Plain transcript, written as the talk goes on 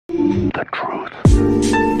the truth.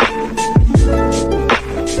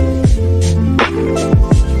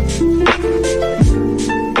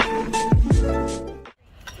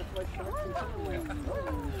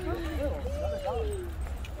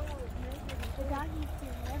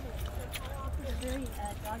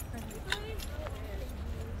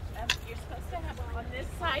 You're supposed to have on this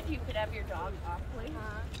side. You could have your dog off leash,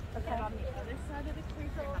 and on the other side of the creek,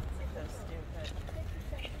 you're not supposed to. But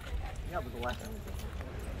yeah, with the left.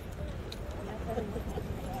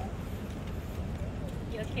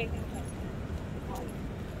 You okay?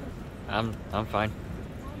 I'm fine.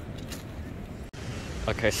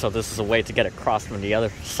 Okay, so this is a way to get across from the other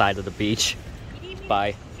side of the beach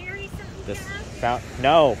by this fountain.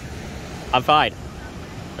 No, I'm fine.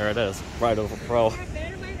 There it is, right over pro.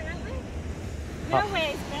 Your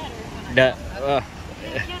way is better. That,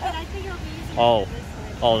 Yeah, but I think it'll be easier oh, this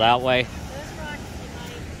way. oh, that way. Those rocks,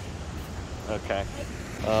 you might. Okay.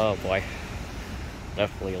 Oh boy,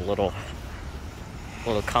 definitely a little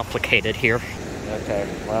complicated here. Okay,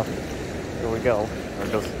 well, here we go. There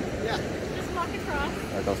goes. Yeah. Just walk across.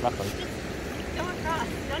 There goes nothing. Just go across.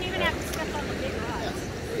 You don't even have to step on the big rocks. Yes.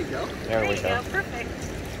 There you go. There we you go. Perfect.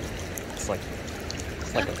 It's like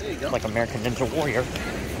There you go. like American Ninja Warrior.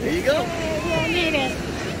 There you go. Yeah, we made it.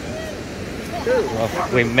 Well,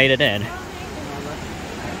 we made it in.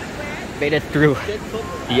 Made it through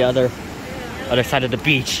the other side of the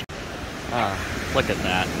beach. Ah, look at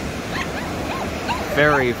that.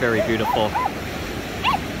 Very, very beautiful.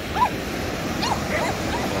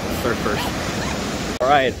 Surfers. All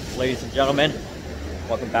right, ladies and gentlemen,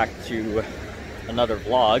 welcome back to another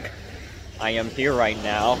vlog. I am here right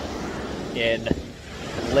now in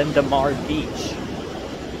Lindamar Beach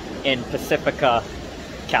in Pacifica,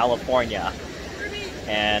 California.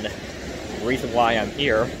 And the reason why I'm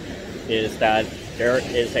here is that there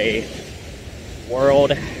is a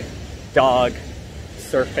world dog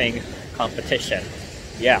surfing competition.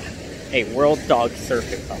 Yeah, a world dog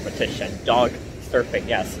surfing competition. Dog surfing,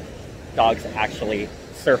 yes. Dogs actually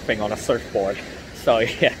surfing on a surfboard. So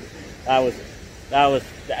yeah,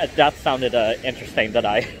 that sounded interesting, that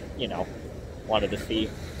I, wanted to see.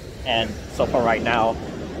 And so far right now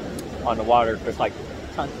on the water, there's like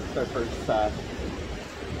tons of surfers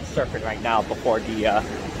surfing right now before the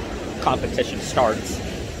competition starts.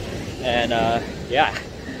 And yeah,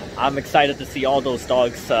 I'm excited to see all those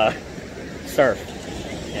dogs surf.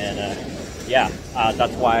 And yeah,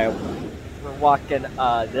 that's why we're walking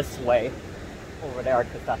this way over there,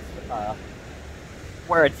 because that's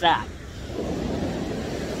where it's at.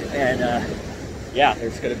 And yeah,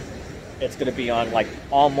 it's gonna be on like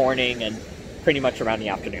all morning and pretty much around the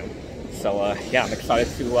afternoon. So yeah, I'm excited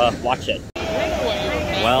to watch it.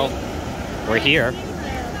 Well, we're here.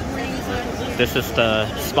 This is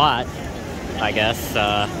the spot, I guess.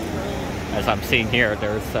 As I'm seeing here,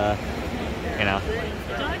 there's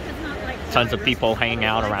tons of people hanging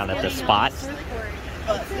out around at this spot.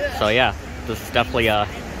 So yeah, this is definitely a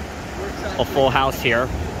full house here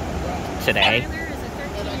today.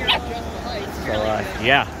 So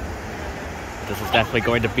yeah, this is definitely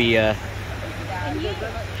going to be a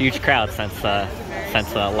huge crowd, since a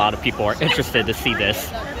lot of people are interested to see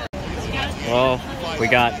this. Well, we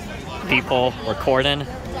got people recording.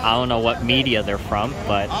 I don't know what media they're from,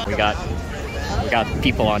 but we got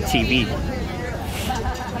people on TV.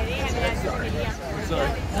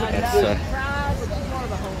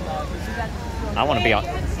 I want to be on.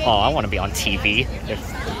 Oh, I want to be on TV.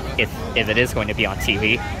 If it is going to be on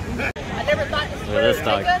TV. Look at this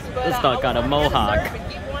dog. This dog got a mohawk.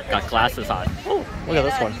 Got glasses on. Ooh, look at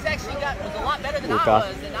this one. Ooh,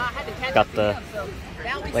 got the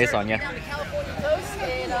lace on, yeah.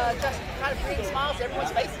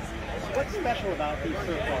 What's special about these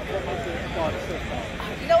surf dogs? What makes a dog surf dog?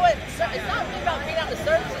 You know what? It's not really about being out to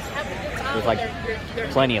surf, it's just having a good time. There's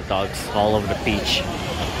like plenty of dogs all over the beach.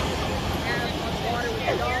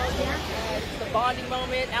 It's the bonding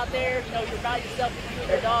moment out there. You're by yourself with you and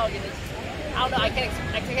your dog, and it's, I don't know, I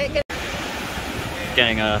can't get.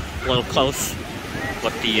 Getting a little close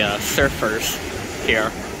with the surfers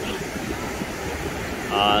here.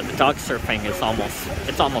 The dog surfing is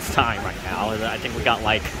almost time right now. I think we got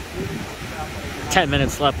like 10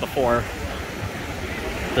 minutes left before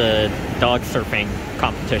the dog surfing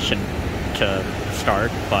competition to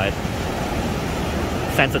start, but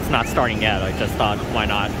since it's not starting yet, I just thought, why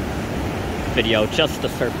not video just the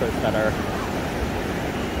surfers that are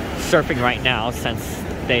surfing right now, since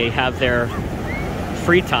they have their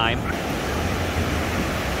free time.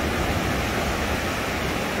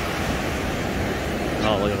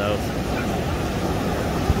 Oh, look at those.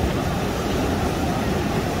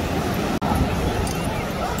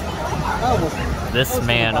 This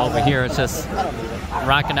man over here is just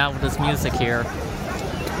rocking out with his music here.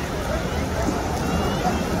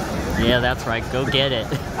 Yeah, that's right. Go get it.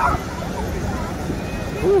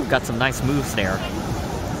 Ooh, got some nice moves there.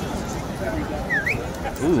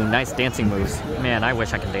 Ooh, nice dancing moves. Man, I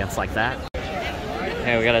wish I could dance like that.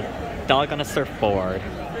 Hey, we got a dog on a surfboard.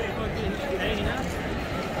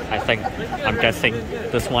 I'm guessing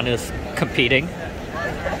this one is competing.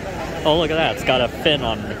 Oh, look at that. It's got a fin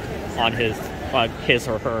on his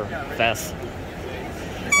or her vest.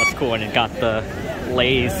 That's cool, and it got the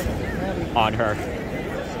lays on her.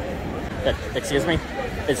 Excuse me?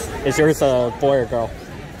 Is yours a boy or girl?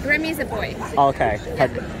 Remy's a boy. Okay.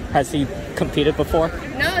 Has he competed before?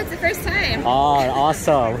 No, it's the first time. Oh,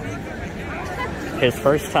 awesome. His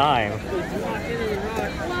first time.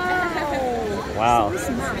 Wow.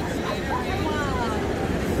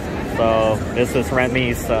 So this is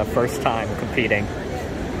Remy's first time competing.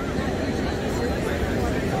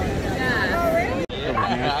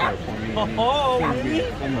 Well,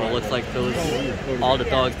 it looks like those all the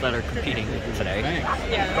dogs that are competing today.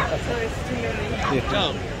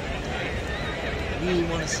 Yo, we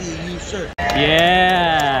want to see a new shirt.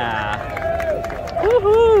 Yeah!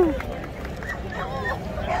 Woohoo!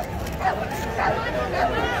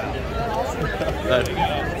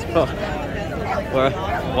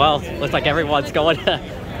 Well, looks like everyone's going.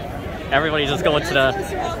 Everybody's just going to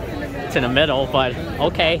the middle, but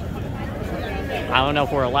okay. I don't know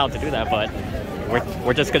if we're allowed to do that, but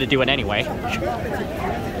we're just gonna do it anyway.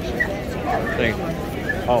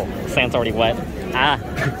 Oh, sand's already wet. Ah.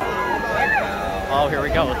 Oh, here we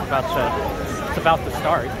go. It's about to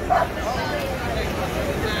start.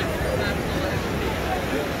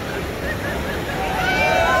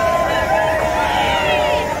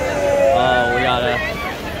 Oh, we gotta.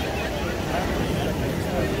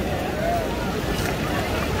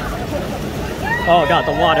 Oh God,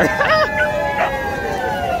 the water.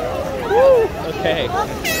 Woo! Okay.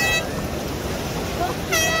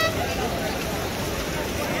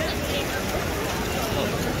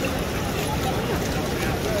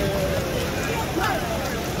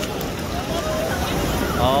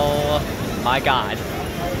 Oh my God.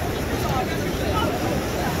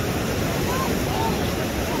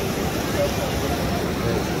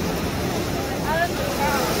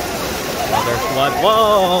 Oh, there's blood.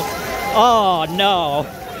 Whoa! Oh no!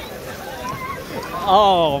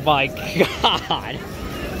 Oh my God!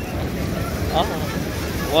 Oh,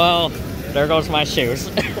 well, there goes my shoes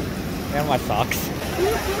and my socks.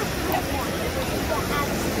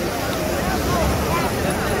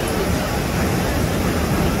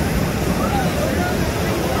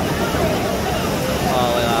 Oh,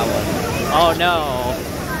 look at that one. Oh no!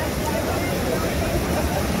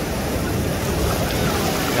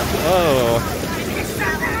 Oh.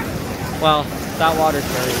 Well, that water's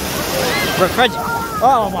very refrigerated.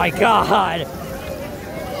 Oh my God!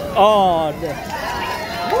 Oh,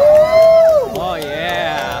 woo! Oh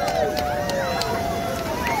yeah!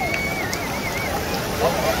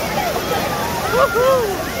 Woohoo!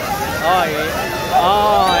 Oh yeah!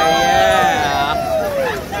 Oh yeah!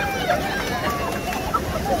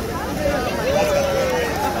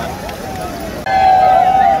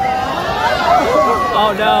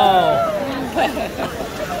 Oh no!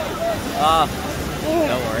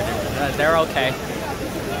 Don't worry, they're okay.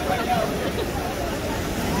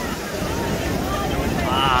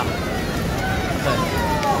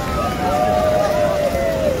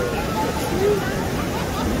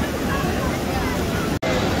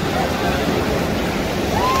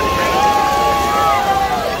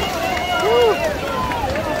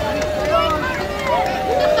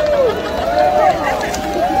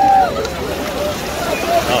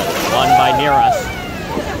 Oh, one by near us.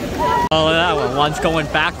 Oh, look at that one. One's going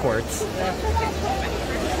backwards.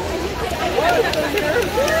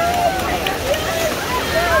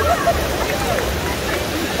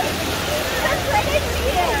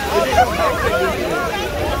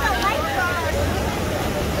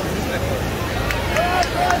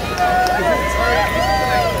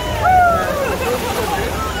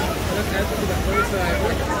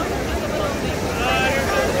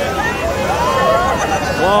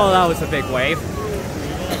 Whoa, that was a big wave.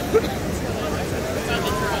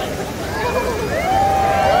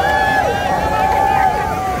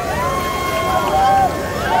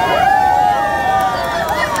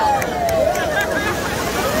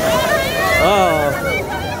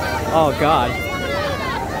 Oh God.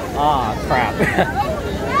 Ah, crap.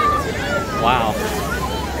 Wow.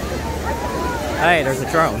 Hey, there's a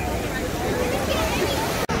drone.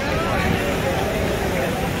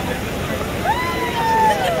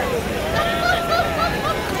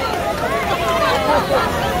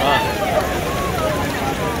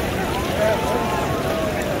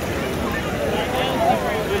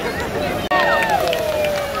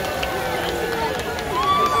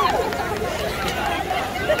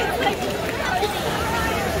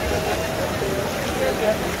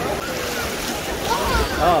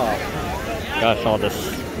 Oh, gosh, all this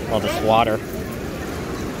water.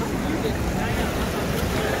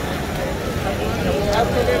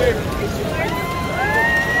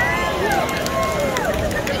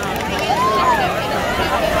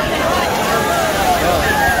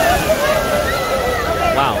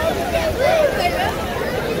 Wow.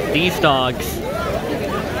 These dogs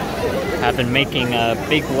have been making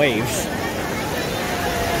big waves.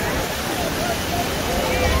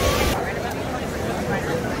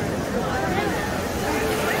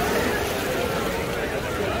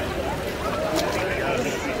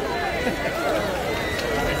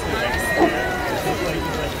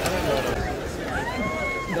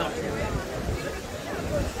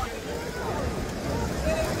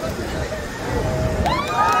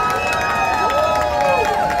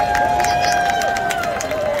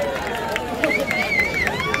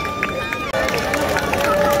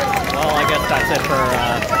 That's it for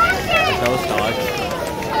those dogs.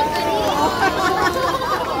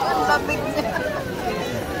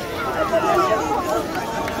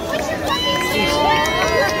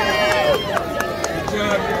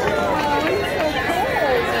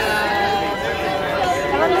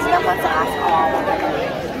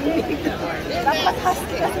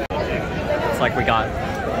 It's like we got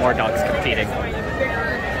more dogs competing.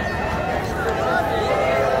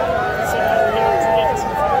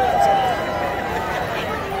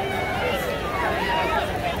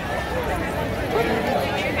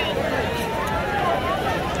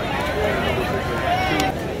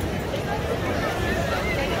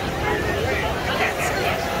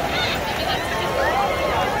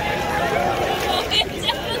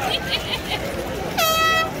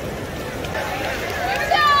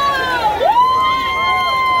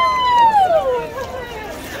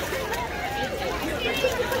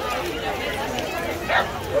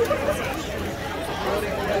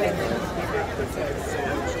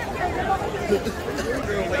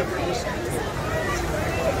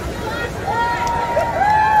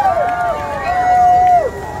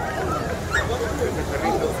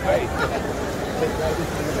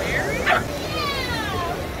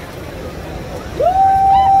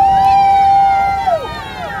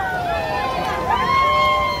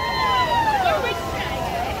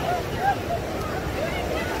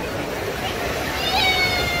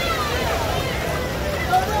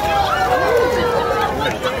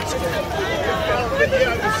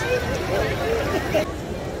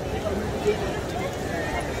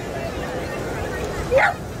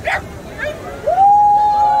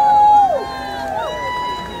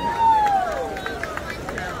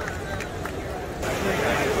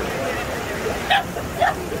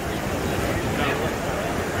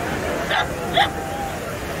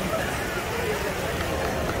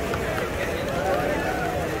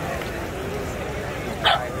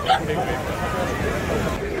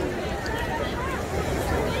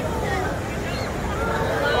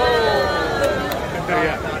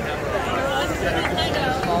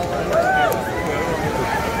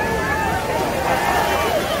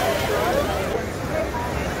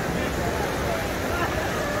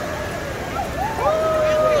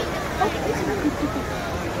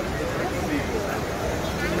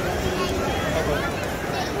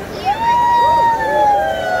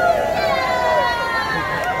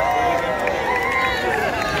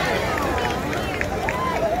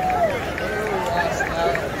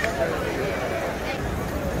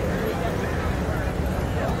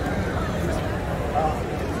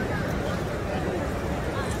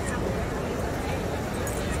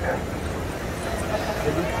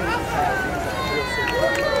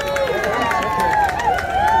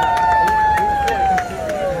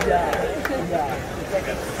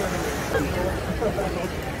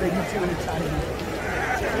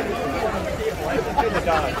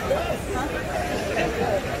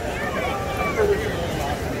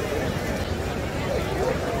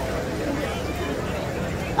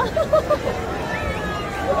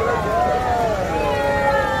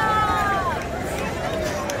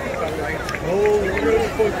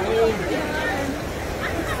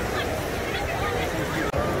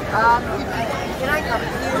 Can I come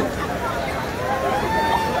with you?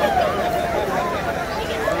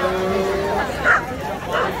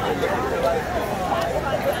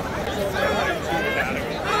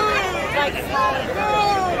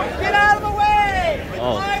 Get out of the way!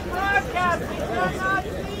 Oh. Live broadcast! We cannot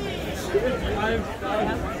see!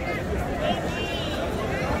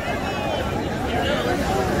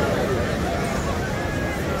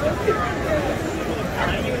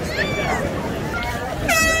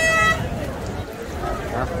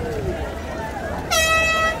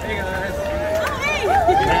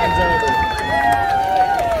 Hands over.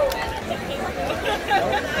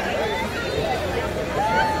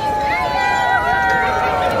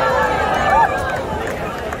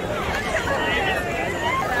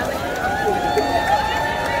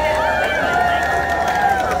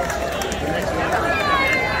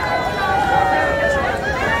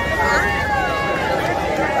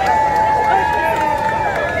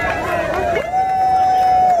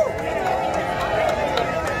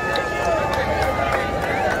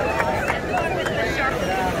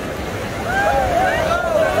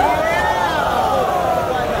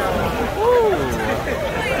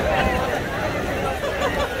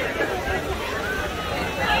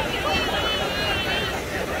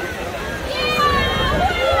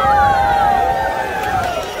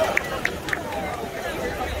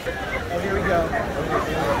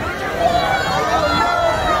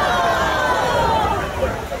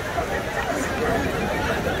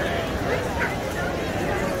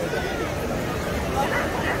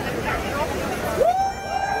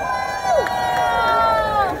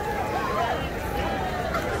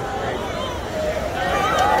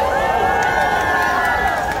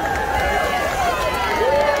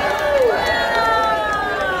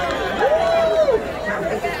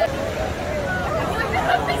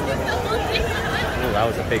 That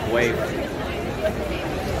was a big wave.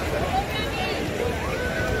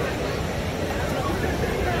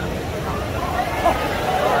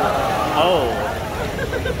 Oh.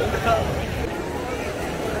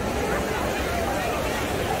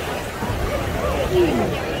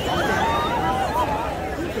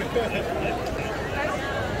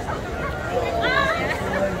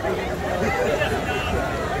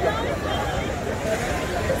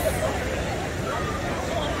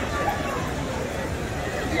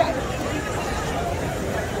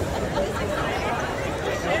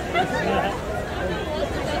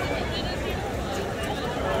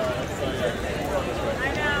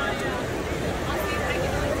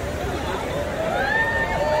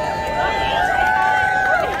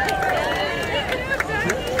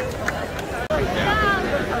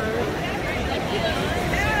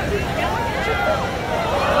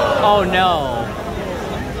 Oh no.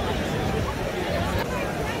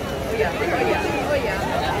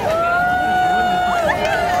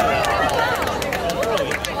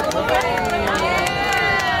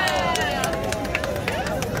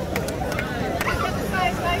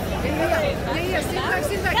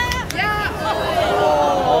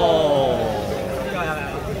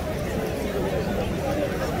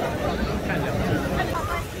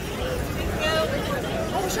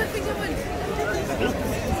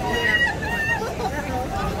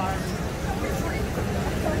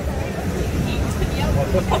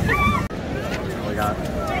 We got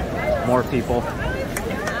more people.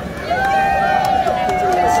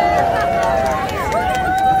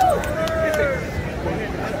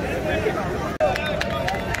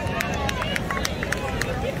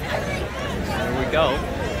 Here we go.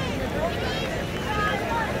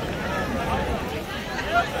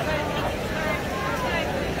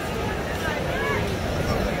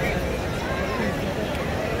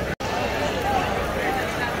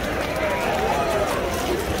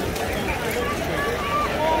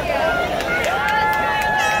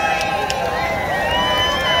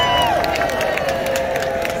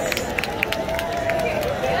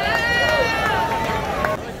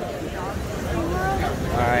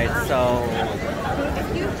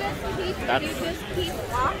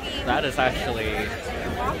 That is actually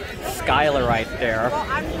Skylar right there,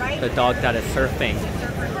 the dog that is surfing.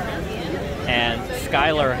 And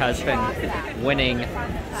Skylar has been winning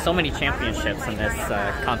so many championships in this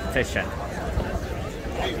competition.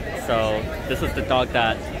 So this is the dog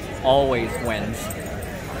that always wins.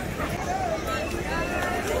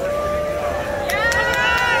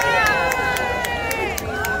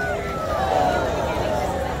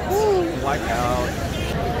 Watch out.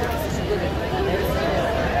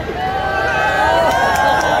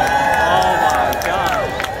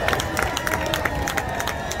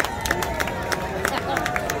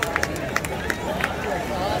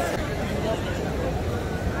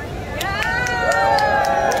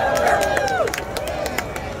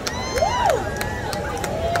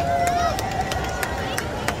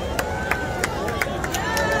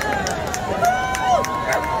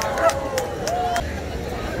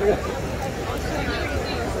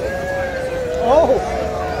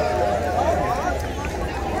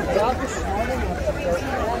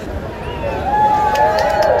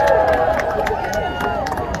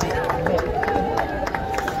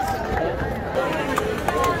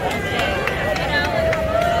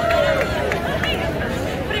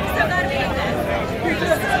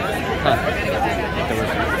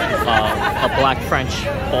 a black French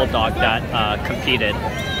bulldog that competed.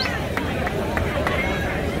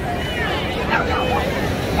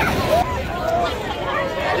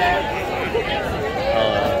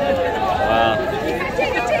 Wow.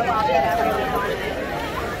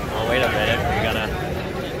 Oh, wait a minute.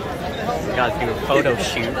 We gotta do a photo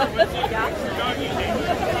shoot.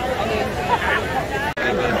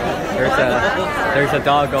 There's a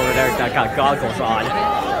dog over there that got goggles on.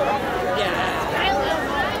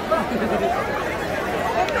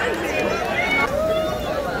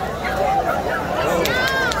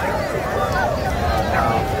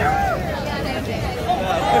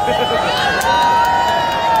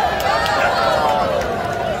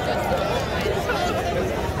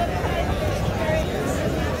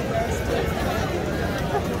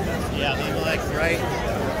 Yeah, leave legs right.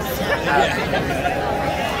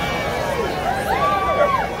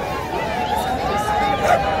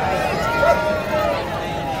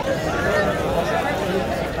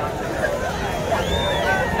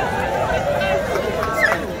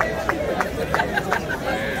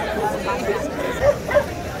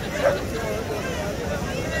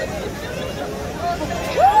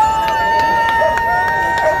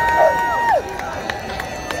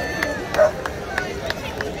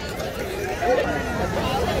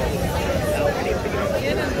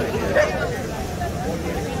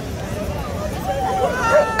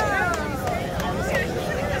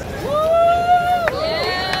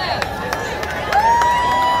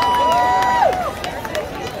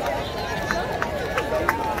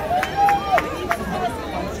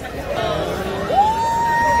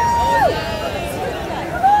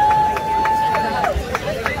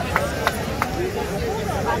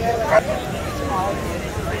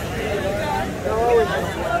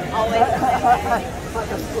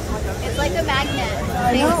 It's like a magnet.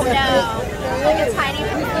 They snow. Like a tiny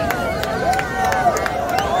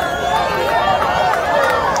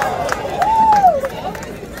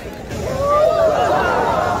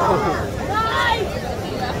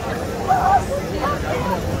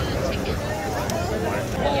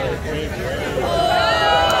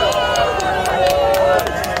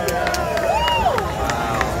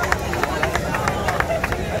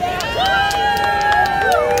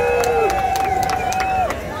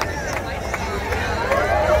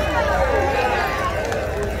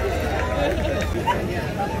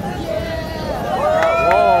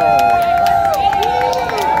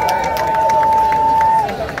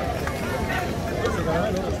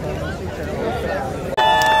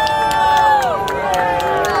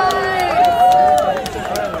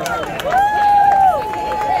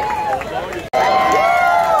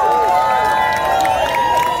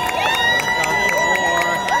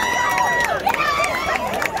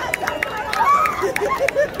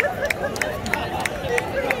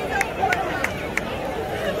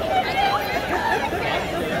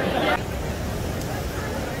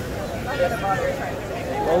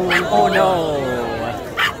Oh no!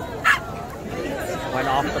 Went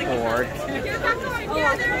off the board.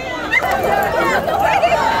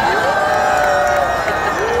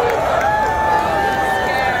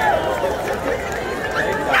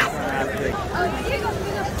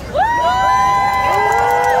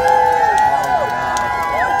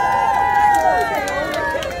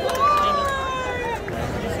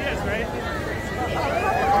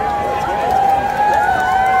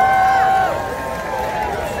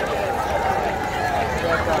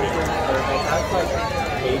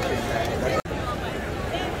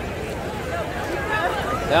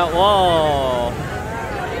 That wall.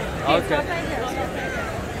 Okay.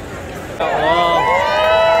 That wall.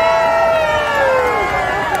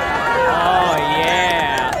 Oh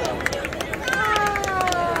yeah.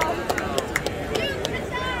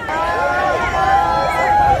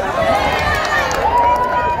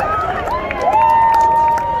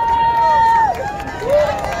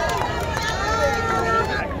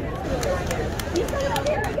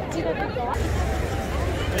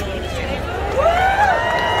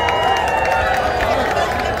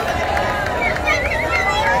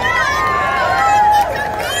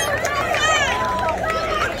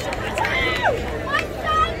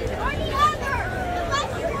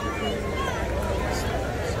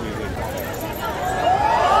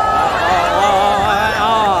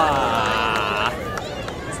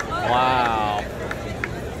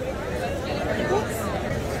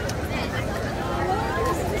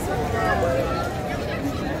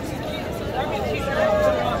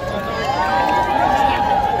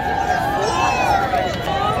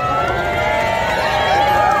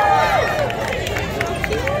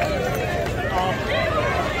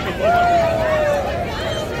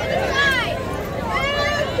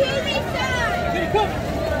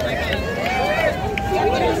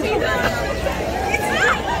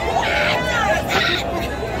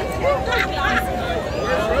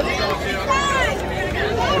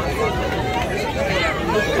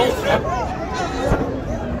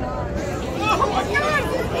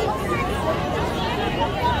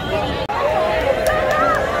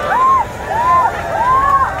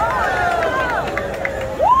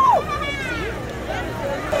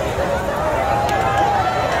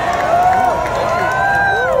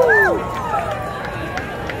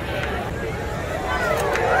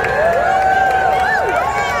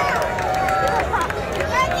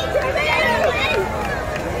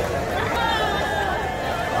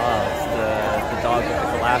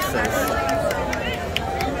 glasses.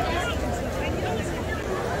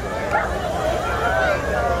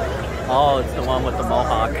 Oh, it's the one with the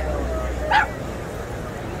mohawk.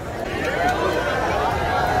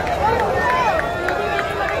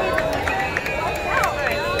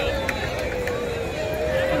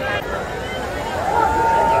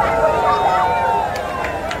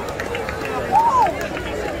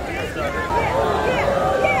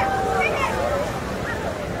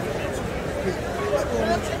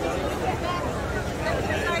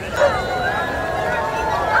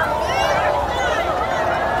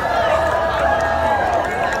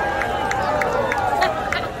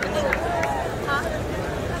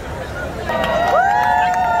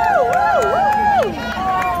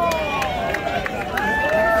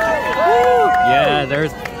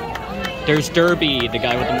 There's Derby, the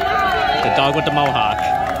guy with the dog with the mohawk.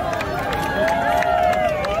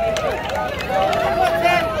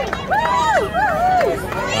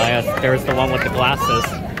 Oh yes, there's the one with the glasses.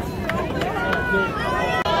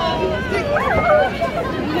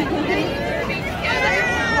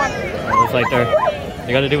 It looks like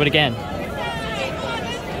they gotta do it again.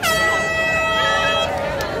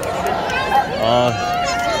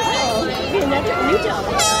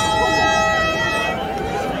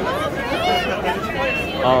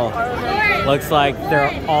 Oh, looks like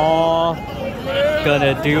they're all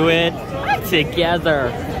gonna do it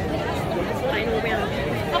together.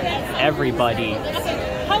 Everybody.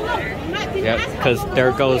 Yep, because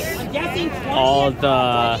there goes all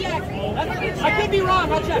the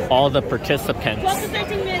participants. Oh,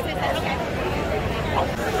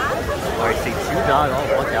 I see two dogs. Oh,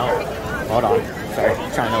 look out. Hold on. Sorry,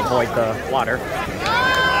 trying to avoid the water.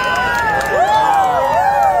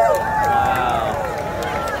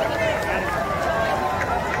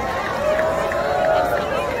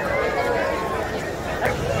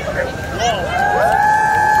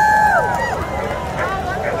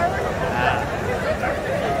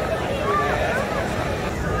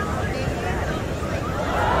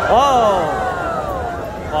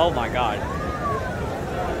 Oh my god.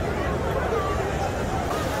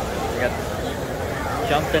 We got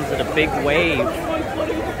jumped into the big wave.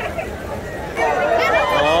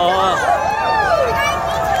 Oh.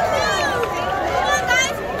 Come on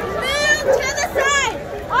guys, move to the side.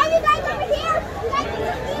 All you guys over here, you guys need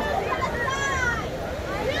to move to the side.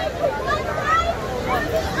 Move to one side or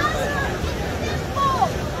the other. It's simple.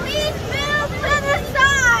 Please move to the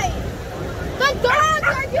side. The dogs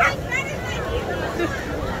are doing better than you.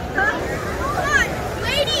 Come on,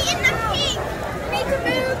 lady in the pink. You need to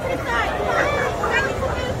move to the side. Come on, you guys need to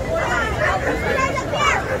move to the side. You guys up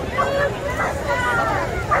there, move to the side.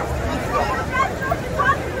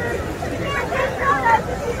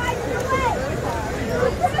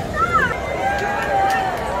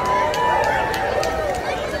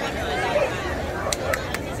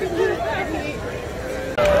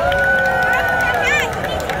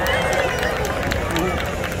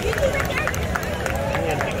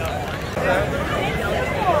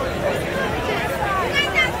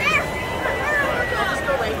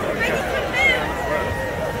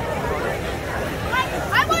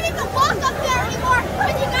 I wanted to walk up there anymore,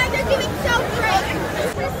 but you guys are doing so great.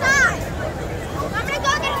 Besides, I'm gonna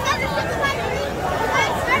go get another sip of my drink. You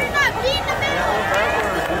guys better not be in the middle.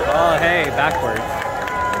 Oh, hey, backwards.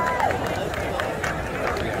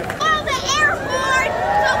 Follow the air horn,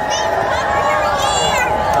 so please cover your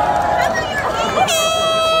ears. Cover your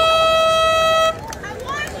ears. I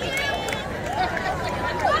want you.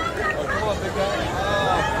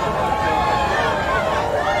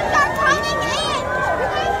 Start coming in.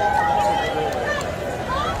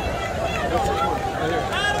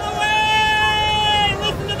 Out of the way!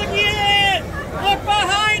 Listen to the kid! Look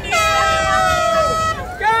behind you!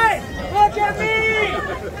 Guys, look at me!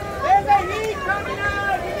 There's a heat coming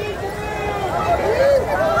out! You need to move!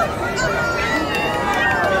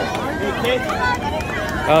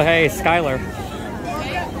 Oh, hey, Skylar.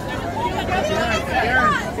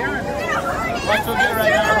 Watch what you're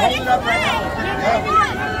right now. Hold it up right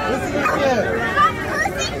now. Listen to the kid. Stop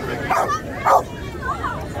cursing.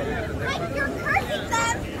 Like you're cursing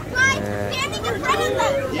them by standing in front of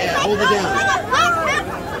them. Yeah, hold it down.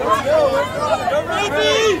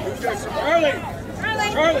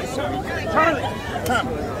 Charlie! Come.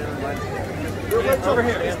 Wait over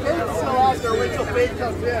here. It's still out there. Wait till Faith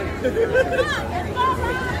comes in.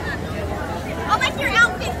 I like your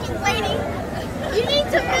outfit, pink lady. You need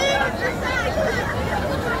to move your side.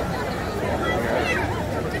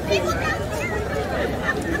 The people down here.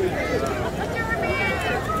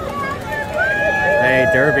 Hey,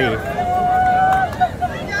 Derby. Good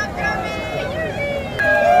job, Derby.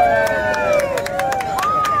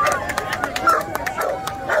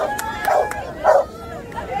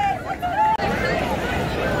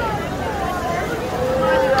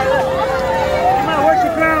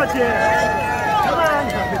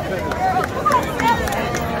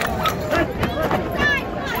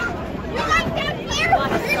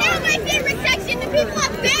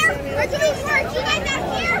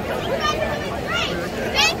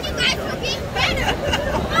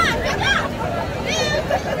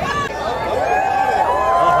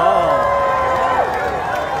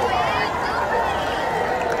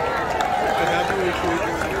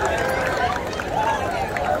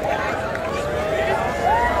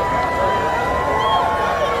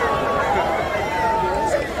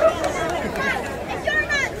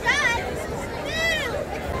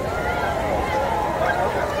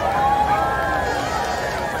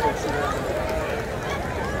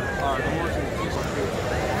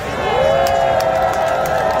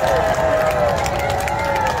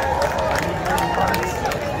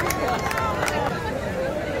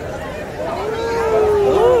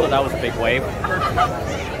 wave. Oh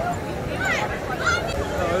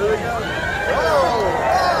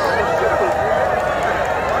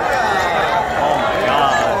my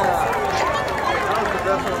God.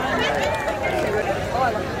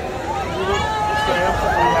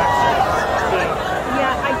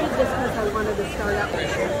 Yeah, I did this because I wanted to start out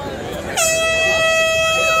with it.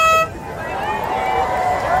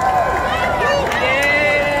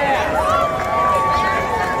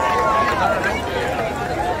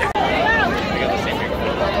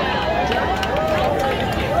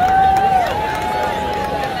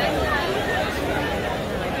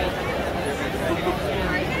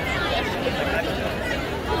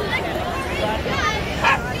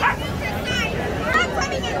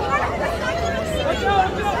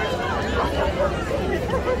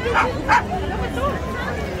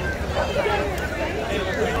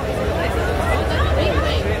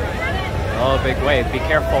 Oh, big wave. Be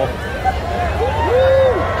careful.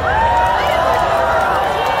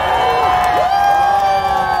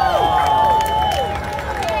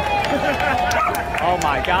 Oh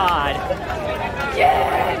my God.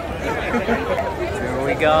 Yeah! Here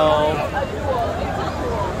we go.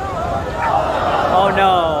 Oh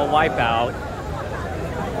no, wipeout.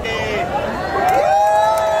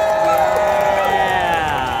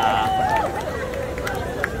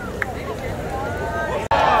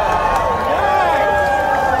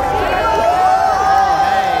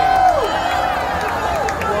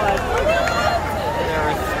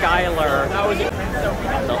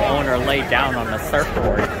 The owner laid down on the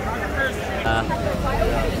surfboard.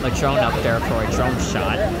 A drone up there for a drone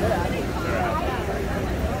shot.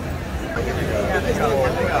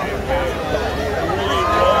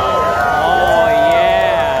 Oh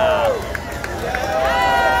yeah!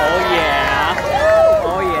 Oh yeah!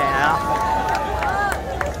 Oh yeah!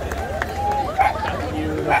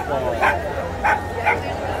 Beautiful.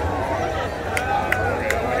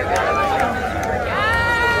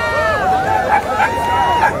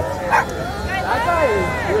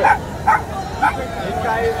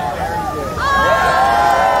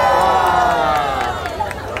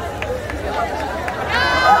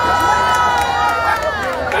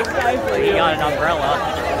 He got an umbrella.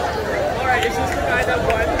 Alright, is this the guy that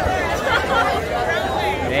won?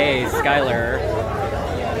 Hey, Skylar.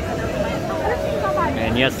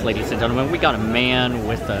 And yes, ladies and gentlemen, we got a man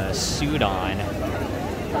with a suit on.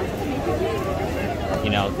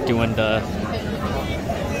 You know, doing the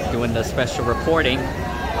special reporting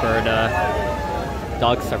for the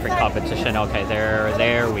dog surfing competition. Okay,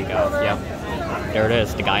 there we go. Yep. There it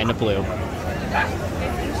is, the guy in the blue.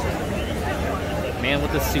 Man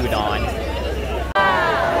with the suit on.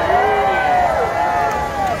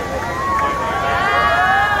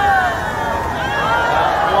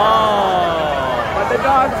 Whoa! But the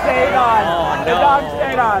dog stayed on. Oh no! The dog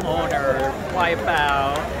stayed on. Owner, wipe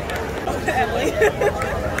out.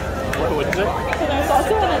 What was it? There's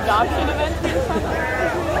also an adoption event here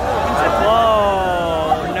somewhere.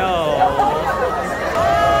 Whoa! No!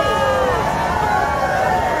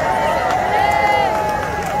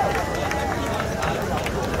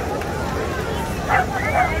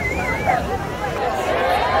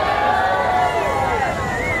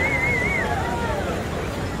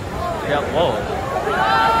 Yeah, whoa.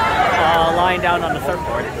 Lying down on the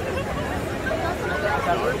surfboard.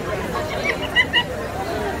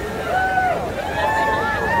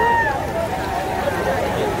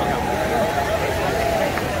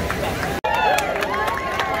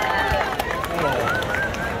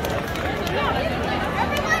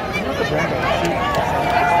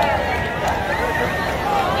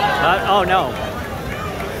 Oh no.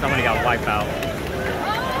 Somebody got wiped out.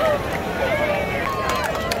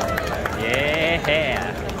 Yeah.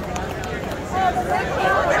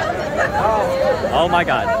 Oh my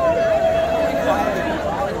God.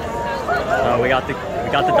 Oh, we got the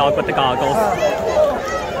dog with the goggles.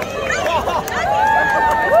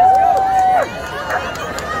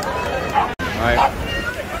 All right.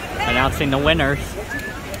 Announcing the winners.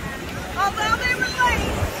 Although they were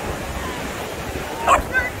late.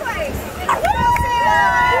 Third place.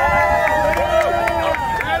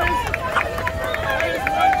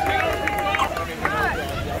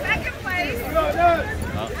 Second place.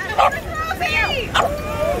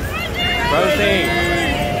 Rosie.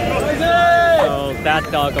 So that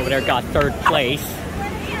dog over there got third place.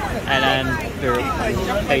 And then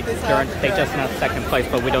they just announced second place,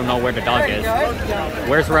 but we don't know where the dog is.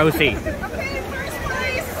 Where's Rosie? Okay, first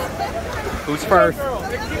place. Who's first? The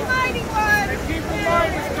fighting one. Keep in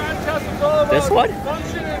mind, this contest is all about This one?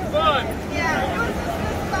 function and fun. Yeah.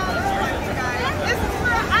 This is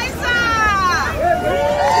for Isa.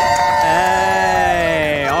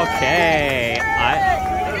 Hey, okay.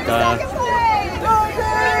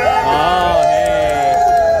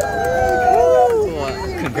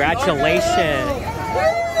 Congratulations.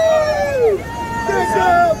 Good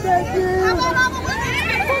job, thank you.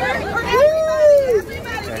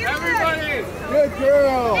 Everybody. Good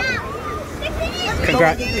girl.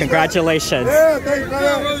 Congratulations. Yeah, thank you,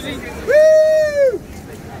 man. Rosie. Woo!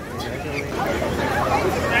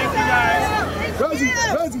 Thank you, guys.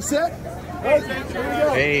 Rosie, set. Rosie, here we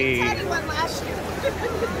go. Hey.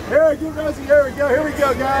 Here, give Rosie, here we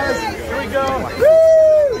go, guys. Here we go. Woo!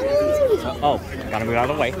 Oh, gotta move out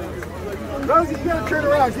of the way. Rosie, you gotta turn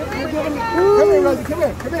around. Come here, Rosie, come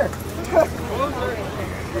here.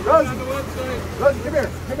 Rosie, come here.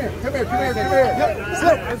 Yep.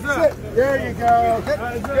 Sit. There you go.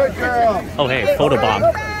 Good girl. Oh, hey, photobomb.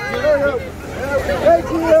 Thank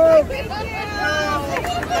you.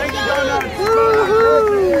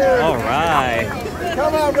 All right.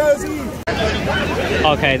 Come on, Rosie.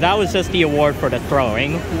 Okay, that was just the award for the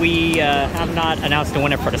throwing. We have not announced the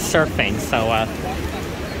winner for the surfing, so,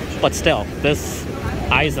 but still, this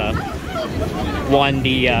Isa won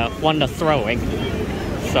the throwing.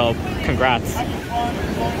 So, congrats.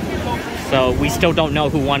 So, we still don't know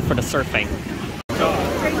who won for the surfing.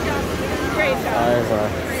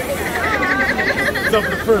 Up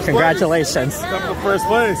for first Congratulations. place. Up for first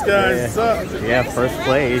place, guys. Yeah. What's up? Yeah, first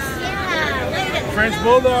place. French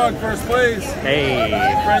Bulldog, first place. Hey.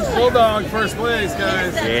 French Bulldog, first place,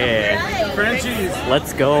 guys. Yeah. Frenchies.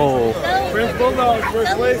 Let's go. French Bulldog,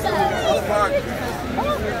 first place.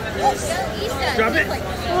 Drop it.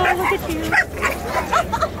 Oh, look at you.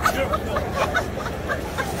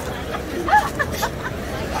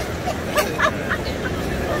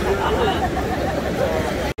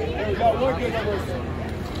 We got one good number.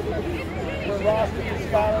 We're Ross and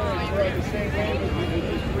Scholar, and we're at the same name.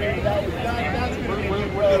 That's going to be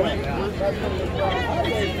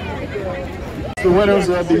the winners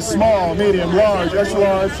of the small, medium, large, extra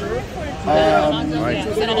large,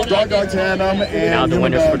 dog tandem, and Now the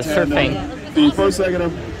winners for the tandem. surfing. The first, second,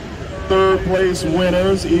 and third place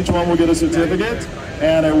winners, each one will get a certificate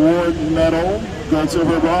and a award medal, gold,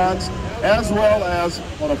 silver, bronze, as well as,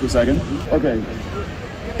 hold on for a second. Okay.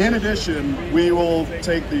 In addition, we will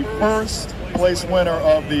take the first place winner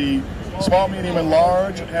of the small, medium, and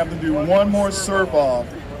large and have them do one more surf off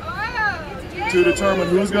to determine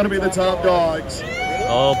who's going to be the top dogs.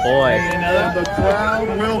 Oh boy. And the crowd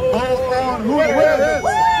will vote on who the winner is.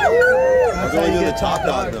 That's only the top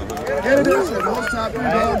dog, though. In addition, those top three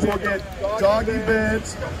dogs will get doggy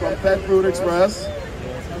beds from Pet Food Express.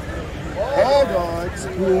 All dogs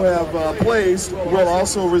who have placed will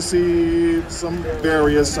also receive some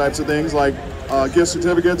various types of things like gift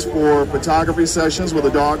certificates for photography sessions with a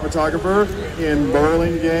dog photographer in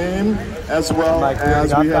Burlingame, as well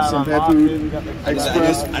as we have some Pet Food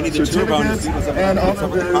Express certificates and other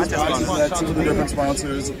various prizes that some of the different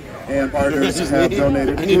sponsors and partners have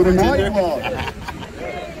donated, including White Claw,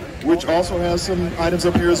 which also has some items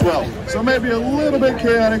up here as well. So maybe a little bit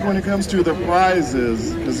chaotic when it comes to the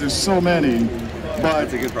prizes, because there's so many, but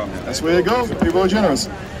That's a good problem. that's the way it goes. People are generous.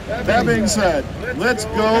 That being said, let's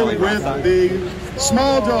go with the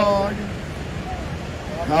small dog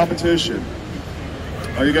competition.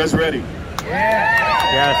 Are you guys ready?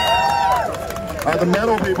 Yes. Are the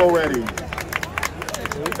medal people ready?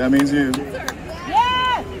 That means you.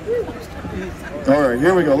 All right,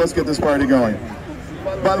 here we go. Let's get this party going.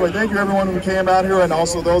 By the way, thank you everyone who came out here, and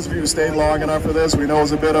also those of you who stayed long enough for this. We know it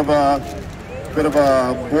was a bit of a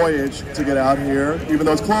voyage to get out here. Even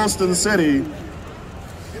though it's close to the city,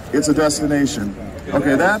 it's a destination.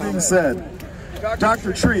 Okay, that being said,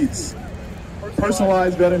 Dr. Treats,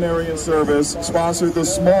 personalized veterinarian service, sponsored the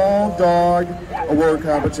Small Dog Award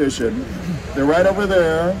Competition. They're right over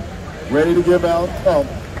there, ready to give out. Oh,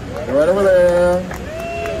 they're right over there.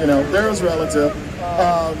 You know, they're his relative.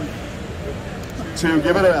 To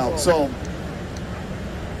give it out. So,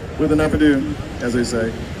 with enough ado, as they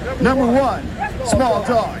say, number one, small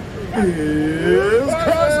dog is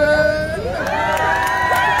Carson.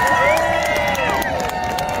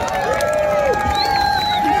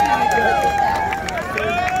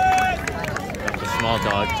 The small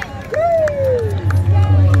dog.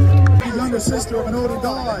 The younger sister of an older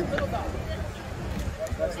dog.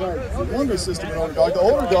 That's right, the younger sister of an older dog. The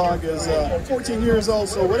older dog is 14 years old,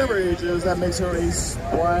 so whatever age is, that makes her a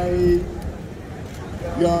spry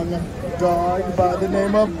young dog by the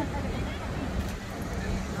name of...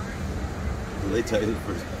 They tell you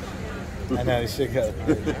first. I know, you should go.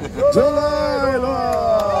 Delilah!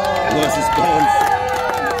 No suspense.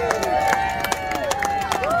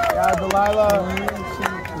 Yeah, Delilah.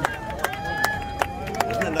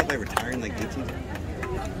 Wasn't it like they retiring like 18?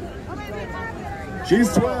 She's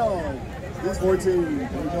 12. He's 14. You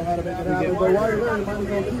know how to make it happen. But while you're there, you might as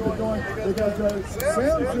well keep it going because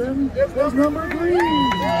Samson is number 3.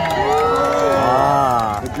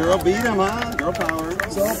 Ah. The girl beat him, huh? Girl power.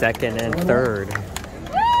 Second and third.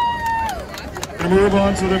 We move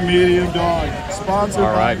on to the medium dog. Sponsored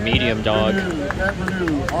All right, by medium dog. Pet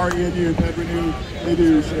Renew, R-E-N-U, Pet Renew. They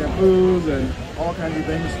do shampoos and all kinds of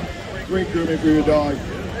things. Great grooming for your dog.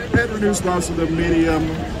 Pet Renew sponsors the medium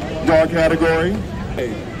dog category.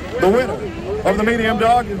 The winner of the medium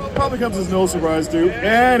dog probably comes as no surprise to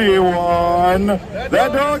anyone.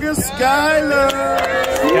 That dog is Skylar.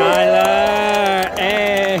 Skylar,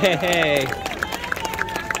 hey.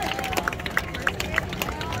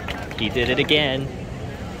 He did it again.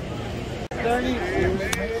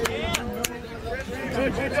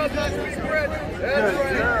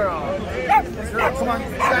 Come on.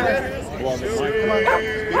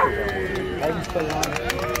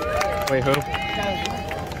 Wait, who?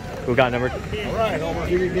 Who got number?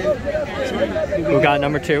 Who got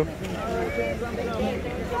number 2?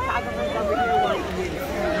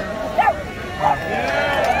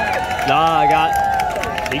 Nah,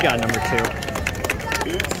 he got number 2.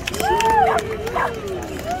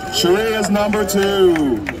 Cherie is number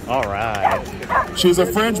 2. All right. She's a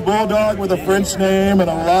French bulldog with a French name and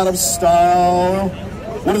a lot of style.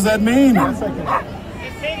 What does that mean?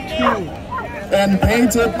 And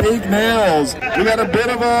painted pink nails. We got a bit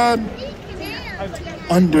of an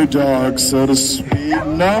underdog, so to speak.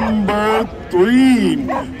 Number 3,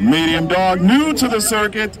 medium dog, new to the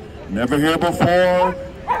circuit, never here before.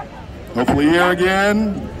 Hopefully here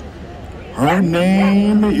again. Her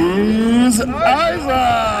name is Isa.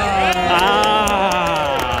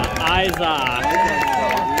 Isa.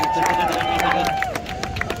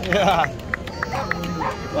 Yeah.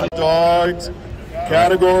 Dogs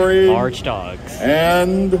category. Large dogs.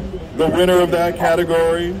 And the winner of that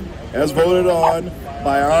category, as voted on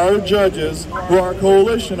by our judges, who are a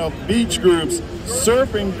coalition of beach groups,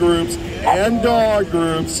 surfing groups, and dog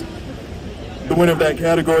groups. The winner of that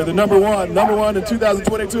category, the number one in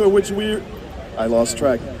 2022, in which I lost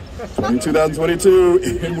track. 2022,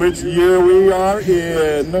 in which year we are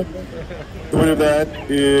in. The winner of that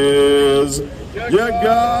is You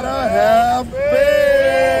Gotta Have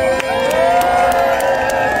Faith.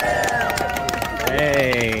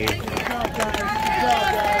 Hey.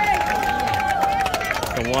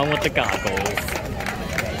 The one with the goggles.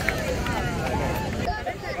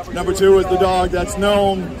 Number 2 is the dog that's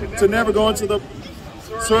known to never go into the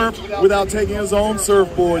surf without taking his own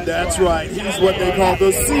surfboard. That's right. He's what they call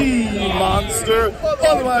the sea monster,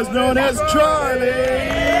 otherwise known as Charlie.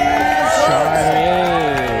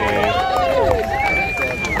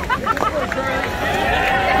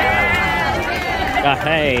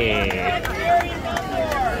 Hey.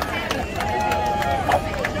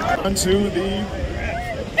 On to the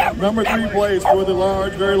number 3 place for the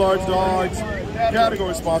large, very large dogs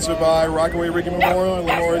category, sponsored by Rockaway Ricky Memorial and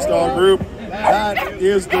Lamorris Dog Group. That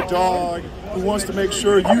is the dog who wants to make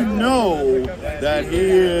sure you know that he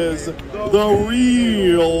is the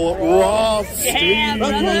real Rothstein.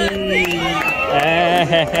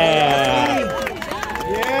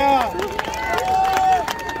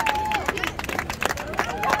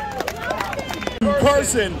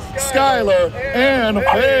 Carson, Skylar, and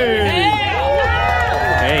Faye.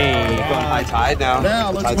 Hey. Going high tide now.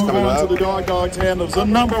 Now let's move on to the dog tandems. The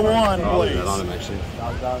number 1 place. On him, actually.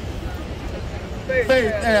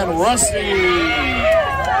 Faith and Rusty.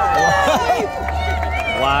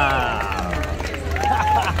 Wow.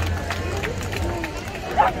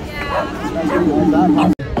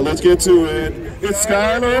 Let's get to it. It's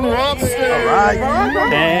Skylar and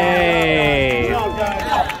Rothstein. Hey.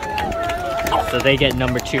 So they get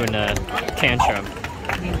number 2 in the tantrum.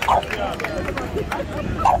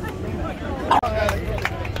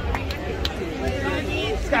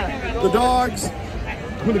 The dogs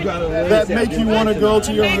that make you want to go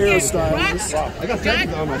to your hairstylist.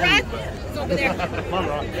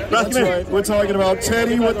 That's right. We're talking about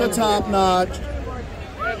Teddy with the top notch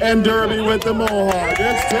and Derby with the mohawk.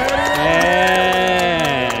 It's Teddy.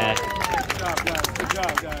 Yeah.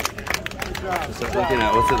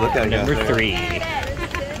 What's it look like? Number 3.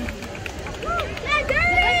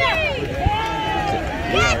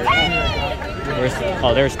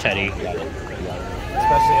 There's Teddy.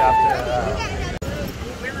 Especially after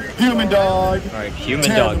Human dog. All right, human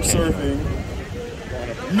tandem dog. surfing.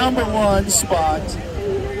 Number 1 spot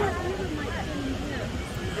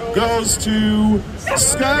goes to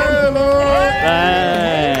Skylar.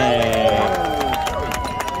 Hey.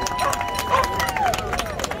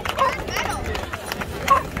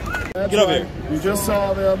 Get over here. You just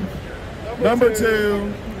saw them. Number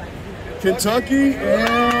 2 Kentucky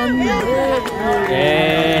and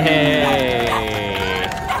Hey!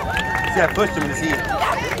 See, I pushed him in his heat.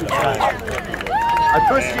 I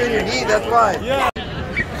pushed you in your heat, that's why.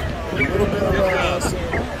 a little bit of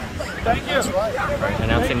Thank you. that's right.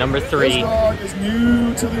 Announcing number This 3. dog is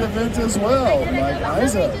new to the event as well, like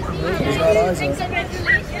Isa. It's not Isa.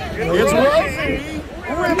 It's Rosie.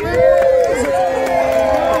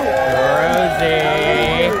 Rosie.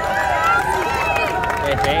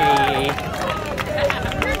 Hey.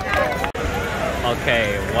 Okay,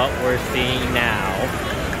 what we're seeing now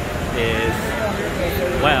is,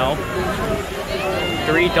 well,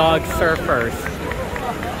 3 dog surfers.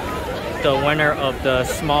 The winner of the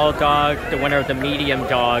small dog, the winner of the medium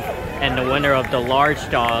dog, and the winner of the large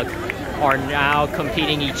dog are now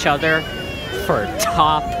competing each other for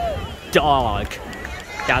top dog.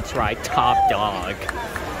 That's right, top dog.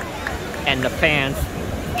 And the fans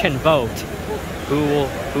can vote who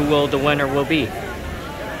will the winner will be.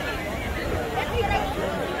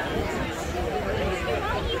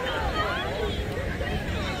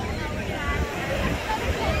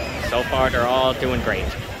 So far, they're all doing great.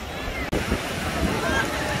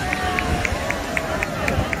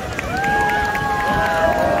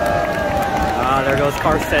 Ah, there goes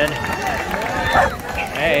Carson.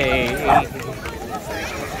 Hey.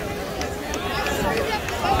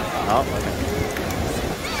 Oh, okay.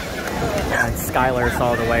 And Skylar's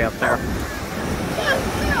all the way up there.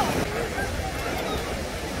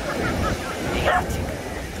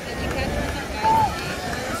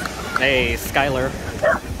 Hey, Skylar.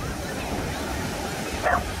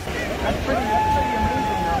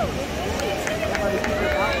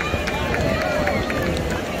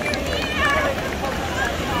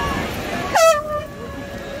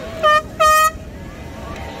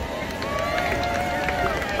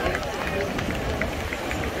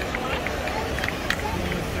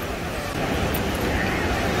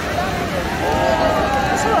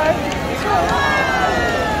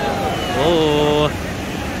 Oh.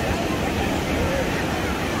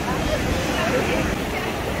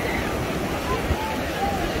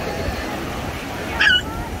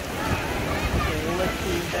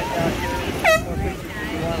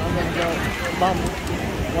 Mom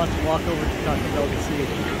wants to walk over to Taco Bell to see if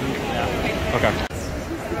you can use that. Okay.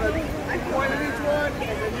 Point at each one,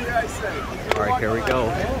 and then you guys say. Alright, here we go.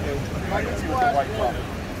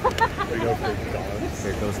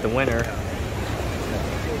 Here goes the winner.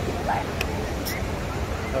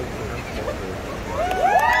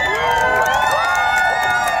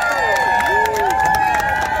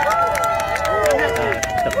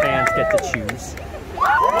 The fans get to choose.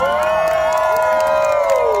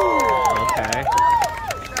 Okay.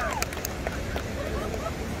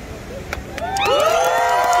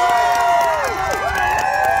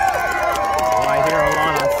 Well, I hear a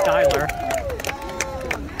lot on Skylar.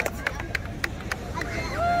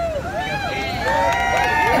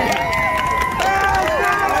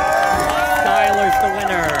 Skylar's the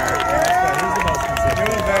winner.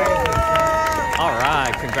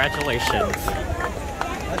 Alright, congratulations.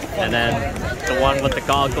 And then the one with the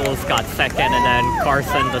goggles got second, and then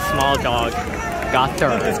Carson, the small dog, got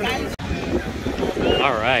third.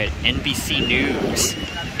 Alright, NBC News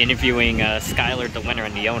interviewing Skylar, the winner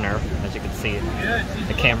and the owner. As you can see,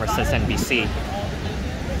 the camera says NBC.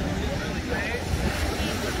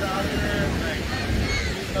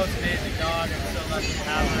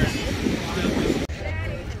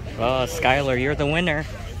 Well, Skylar, you're the winner.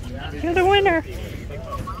 You're the winner.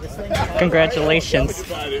 Congratulations.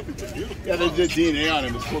 Yeah, they did DNA on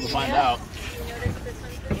him. It's cool to find out.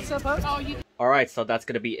 Alright, so that's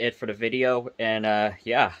going to be it for the video. And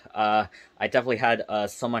yeah, I definitely had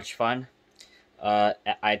so much fun.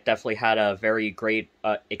 I definitely had a very great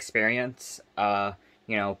experience,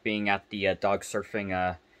 you know, being at the dog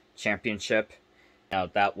surfing championship. Now,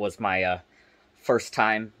 that was my first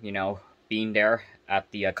time, you know, being there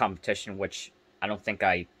at the competition, which I don't think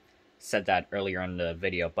I said that earlier in the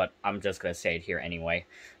video, but I'm just going to say it here anyway.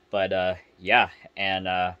 But yeah, and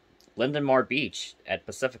Lindenmore Beach at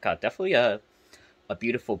Pacifica, definitely a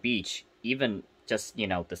beautiful beach. Even just, you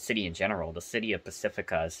know, the city in general, the city of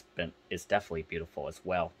Pacifica is definitely beautiful as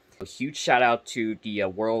well. A huge shout out to the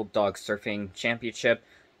World Dog Surfing Championship.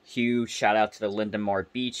 Huge shout out to the Lindenmore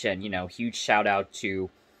Beach, and, you know, huge shout out to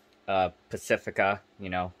Pacifica, you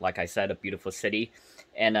know, like I said, a beautiful city.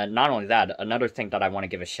 And not only that, another thing that I want to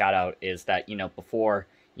give a shout out is that, you know, before,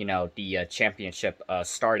 you know, the championship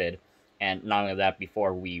started, and not only that,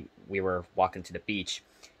 before we were walking to the beach,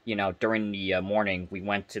 you know, during the morning, we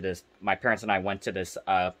went to this, my parents and I went to this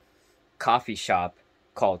coffee shop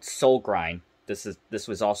called Soul Grind. This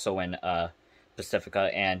was also in Pacifica,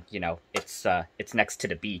 and you know, it's next to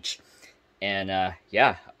the beach. And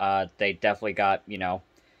yeah, they definitely got, you know,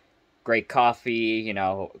 great coffee, you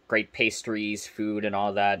know, great pastries, food, and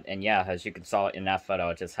all that. And yeah, as you can saw in that photo,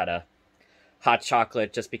 I just had a hot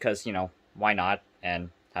chocolate just because, you know, why not? And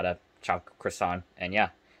had a chocolate croissant. And yeah,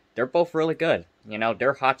 they're both really good. You know,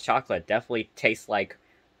 their hot chocolate definitely tastes like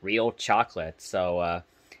real chocolate. So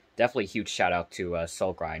definitely huge shout out to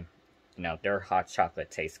Soul Grind. You know, their hot chocolate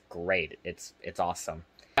tastes great. It's awesome.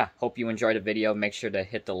 Yeah, hope you enjoyed the video. Make sure to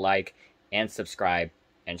hit the like and subscribe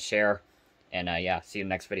and share. And yeah, see you in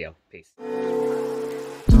the next video. Peace.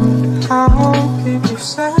 How people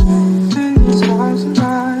say things